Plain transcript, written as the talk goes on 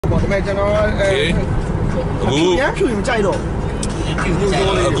ဒီမဲ့ကျွန်တော်အခုရဖြူရင်မကြိုက်တော့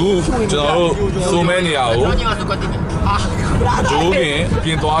အခုကျွန်တော်တို့ဆိုမဲနေရကိုဂျိုးပြ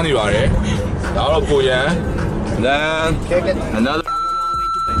င်သွားနေပါတယ်ဒါတော့ကိုရန် then another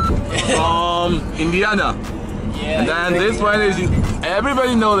from Indiana and then this one is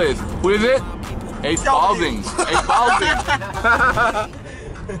everybody know this who is it X-BOXIN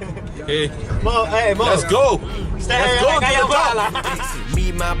hey let's go Me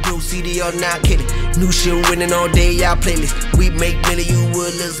and my bro, CD or not kidding. New shit winning all day, y'all playlist. We make million, you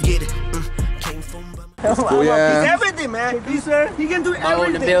would, let's get it. Came from oh yeah he's everything man he can do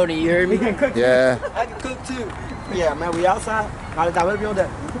everything in the building, you heard me? He can cook yeah I can cook too yeah man we outside ငါလည်းဒါပဲပြောတယ်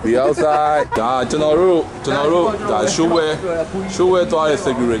we outside ဒါကျွန်တော်တို့ဒါ show where သွားတဲ့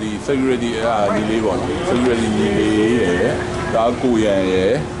security ညီလေးပေါ့နော် security ညီလေးရယ်ဒါကိုရန်ရ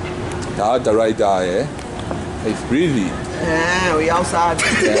ယ်ဒါ director ရယ် it's breezy yeah we outside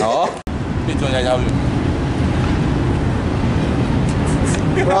ဟောပြကြရရပြီ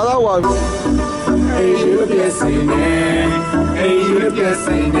brother one Hey you blessing hey you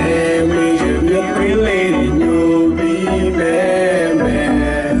blessing me you feeling you be man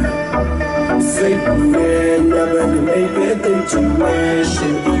say man never make it into much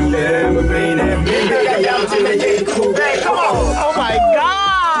if you never been that baby y'all to the cool back come on oh my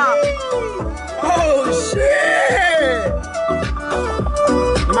god oh shit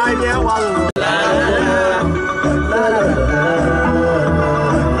my man was la la la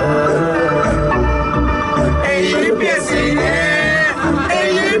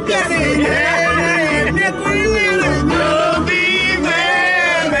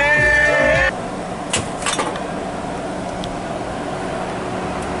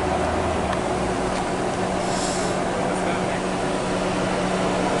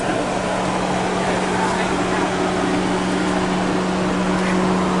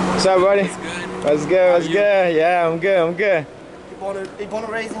What's up, buddy? What's good? What's good? Yeah, I'm good. I'm good. You born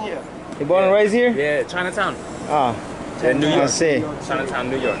and raised in here? You born and raised here? Yeah, Chinatown. Oh, yeah, New York. I see. Chinatown,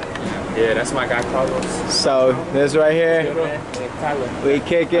 New York. Yeah, that's my guy Carlos. So this right here, Tyler. we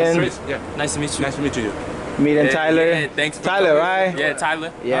kicking. Yeah, nice to meet you. Nice to meet you. Meeting Tyler. Yeah, thanks. Tyler, right? Yeah,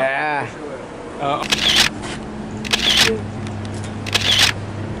 Tyler. Yeah.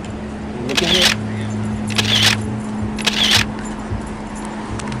 Look at it.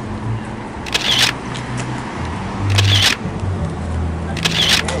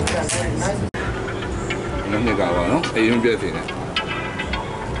 Nó gạo vào nó, thì không biết gì này.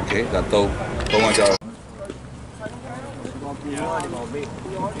 Ok, là tô mà cho.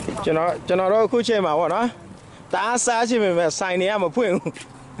 ကျွန်တော်တို့အခုချိန်မှာပေါ့နော်တအားစားချင်ပေမဲ့ဆိုင်နေရမဖွင့်ဘူး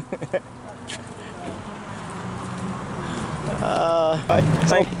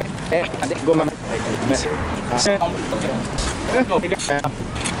ဆိုင်go mama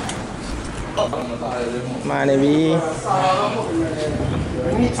Manevi.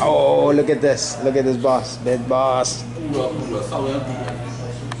 Oh, look at this boss, big boss.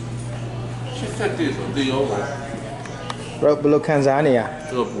 Bro, below Tanzania.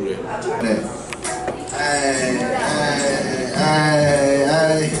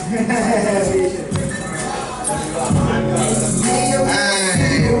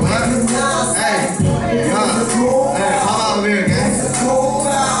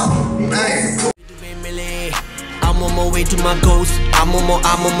 I'm on my way to my ghost. I'm on my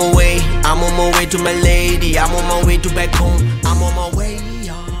way. I'm on my way to my lady. I'm on my way to back home. I'm on my way.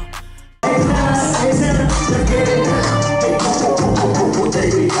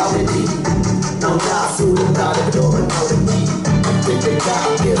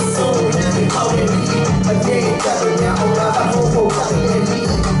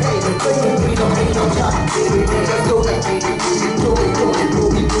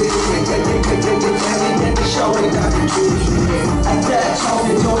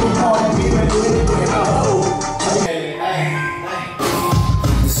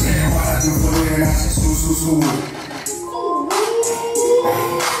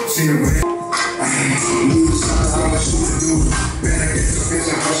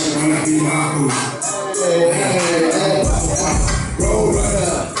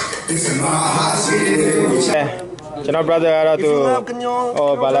 Our brother out to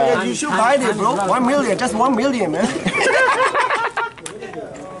oh bala you should buy it bro 1 million just 1 million man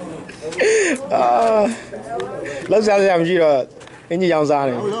let's say I'm you in the young zone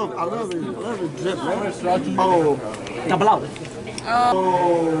I love the drip man oh double out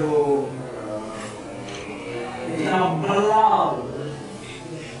oh double out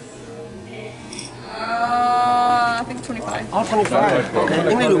I think 25. Oh All 25.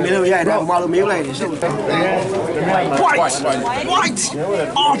 English look middle, yeah, that model middle like this. White!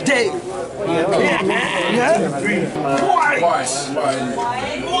 All day! Yeah, man! Yeah? White!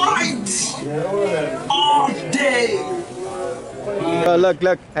 All day! Oh, look,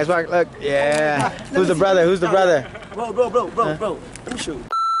 Xbox, look. Yeah. Who's the brother? Who's the brother? Bro. Let me show you.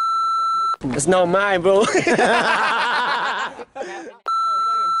 It's not mine, bro.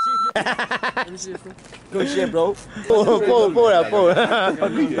 Good shit, bro. Pull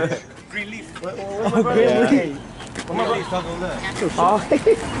that. Green leaf.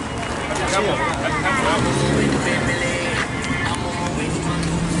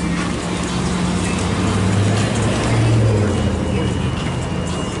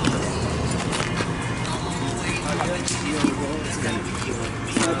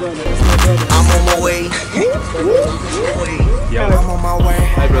 I'm on my way. Yo. I'm on my way.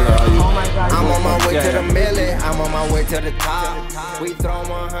 Hi brother, how are you? I'm on my way to the milli. I'm on my way to the top. We throw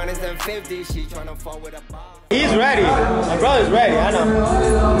 150. She tryna fall with a ball. He's ready. My brother's ready. I know.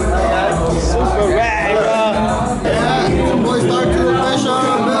 Super ready, bro. Yeah, boys start to the fish on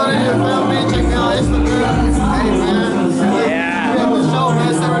the building. You feel me? Check me out Instagram. Hey man. Yeah. We have the show,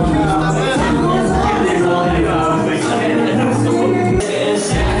 man. Syracuse, step in.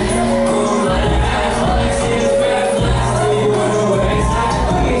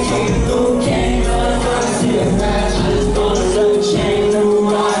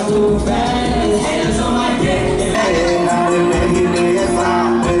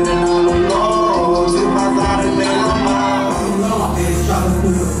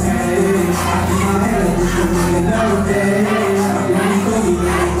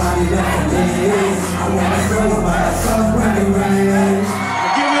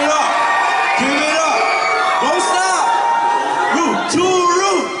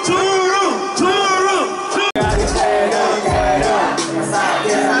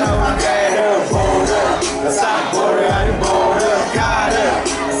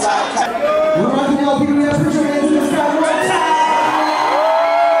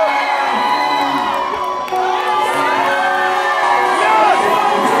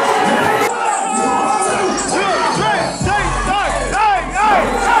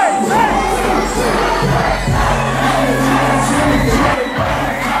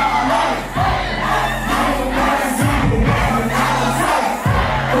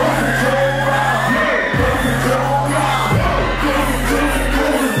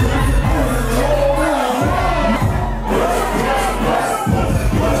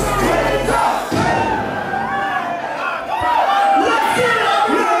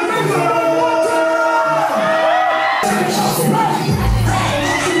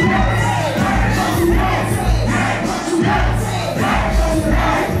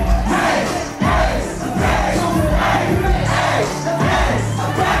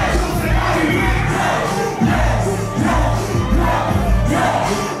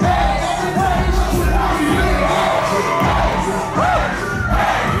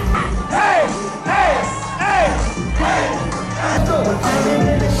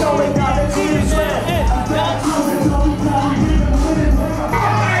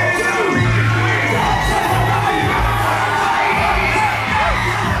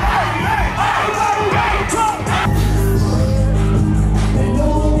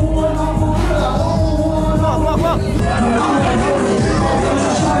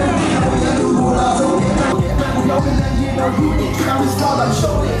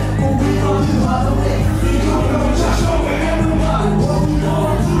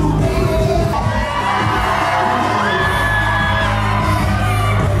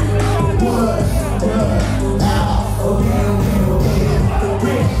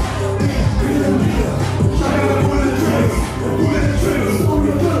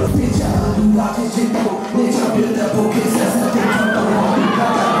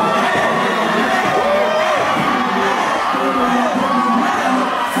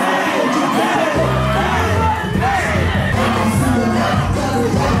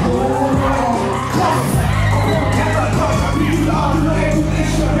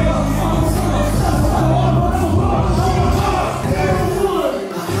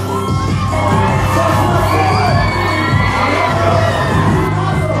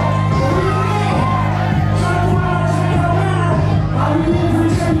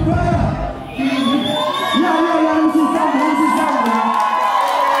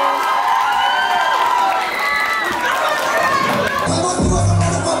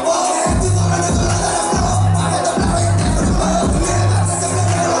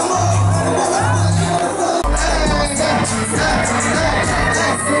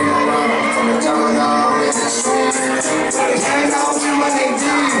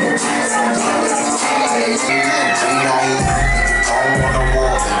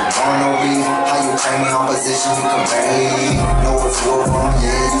 position, you can barely know what's going on.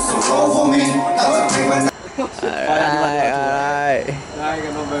 Yeah, you so roll for me. That's a paper. Alright.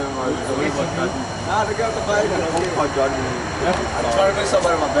 Nah, they got the bike. I'm trying to make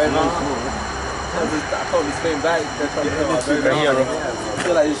somebody my bed. I told me spin back. They're trying to my bed. Right here, bro. So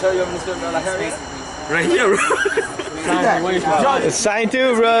like, you sure you want me to spin down like Harry? Right here, bro. Sign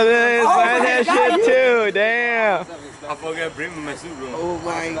too, brother. Sign that shit too. Damn. I forgot bring my suit, bro. Oh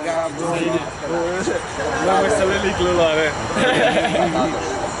my god, bro.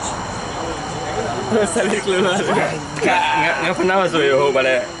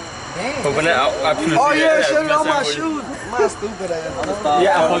 Oh yeah, show me all my shoes. My stupid ass.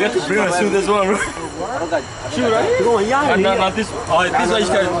 Yeah, I forgot to bring my suit as well, bro. Shoe right here? Going young. Not this. Oh, this one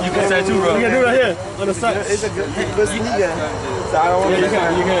you can say too, bro. You can do right here on the side. It's a good sneaker. So I don't want You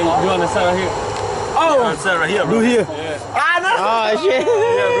can do on the side right here. Oh, On the side right here, bro. do here. Oh shit.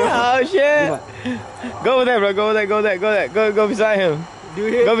 Oh shit. Go with that, bro. Go with that. Go with that. Go with that. Go beside him. Do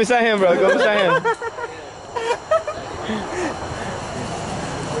here. Go beside him, bro. Go beside him.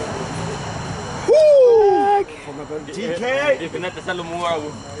 TK. If not the salon move out.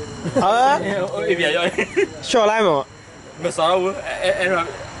 Huh? If you ชอบอะไรมั้ง ไม่สาว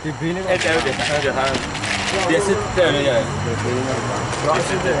ที่บินเนี่ยเดี๋ยวทางเดี๋ยวสิเดี๋ยวเนี่ยรอ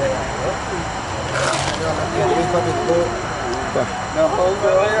สิเดี๋ยวno home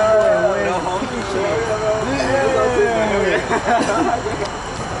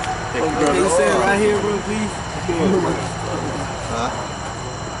Can you say it right here, bro, please? Hả?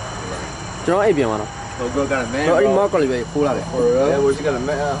 Cho nó bien, mano. Go got a man. Nó đi mò con đi pull out. Yeah, we got a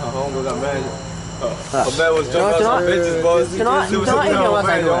man. Home go got a man. A man was jumping on some bitches, boys. Cho nó bien mà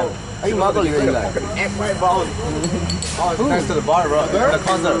sai rồi. Ấy mò con đi lại. Right ball. Oh, next to the bar, bro. The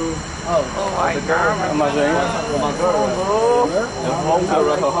concert. Oh my god. My girl,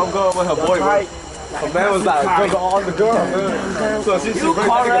 bro. Home girl with her boy, bro. The man was like, go on the girl. So she brings it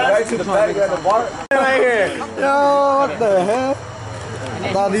back to the back at the bar. Right here. Yo, what the hell? I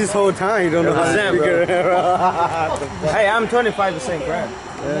thought this whole time you don't know how to figure it out. Hey, I'm 25% crap.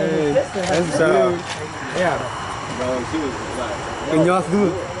 Hey, that's good. Yeah. No, she was like, Can y'all do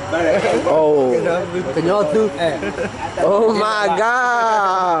it? Oh. Can y'all do it? Oh my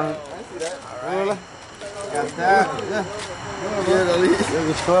god. Got that.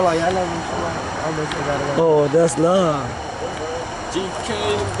 Oh, that's love. GK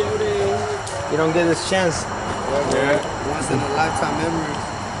building. You don't get this chance. Once in a lifetime memory.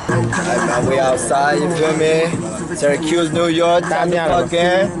 Alright, man, we outside, you feel me? Syracuse, New York, time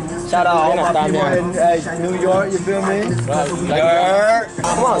fucking. Shout out all my people in New York, you feel me? Yeah.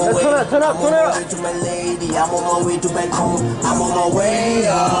 Come on, let's turn up. To my lady, I'm on my way to back home. I'm on my way,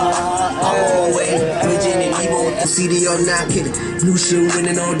 I'm on my way. Virginia, Evo, CD or not kidding. New shit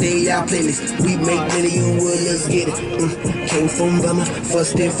winning all day, y'all playlist. We make money, you would, let's get it. Came from Bama,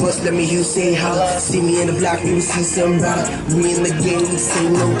 first thing first, let me hear you say how. See me in the block, you see somebody. We in the game, we say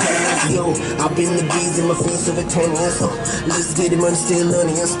no cash, yo. I've been the bees in my face of a 10 years, so let's get it, money still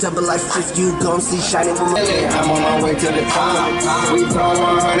learning. And step like 50, you gon' see shining from my head. I'm on my way to the top. We throw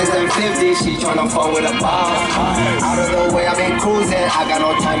 150, she tryna fall with a ball. Out of the way, I've been cruising, I got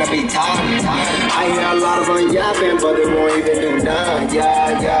no time to be tired. I hear a lot of them yapping, but they won't even do none.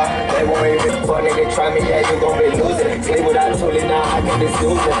 Yeah, they won't even funny, they try me, yeah, you gon' be losing. Sleep without tooling, now I can be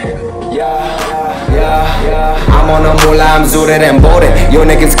snoozing. Yeah, I'm on the moolah, I'm zooted and boarded. You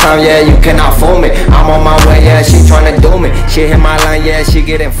niggas come, yeah, you cannot fool me. I'm on my way, yeah, she tryna do me. She hit my line, yeah, she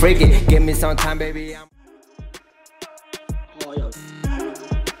getting freaky. Give me some time, baby.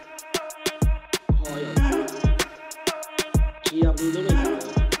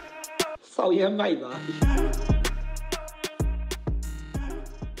 Sao vậy em vậy mà?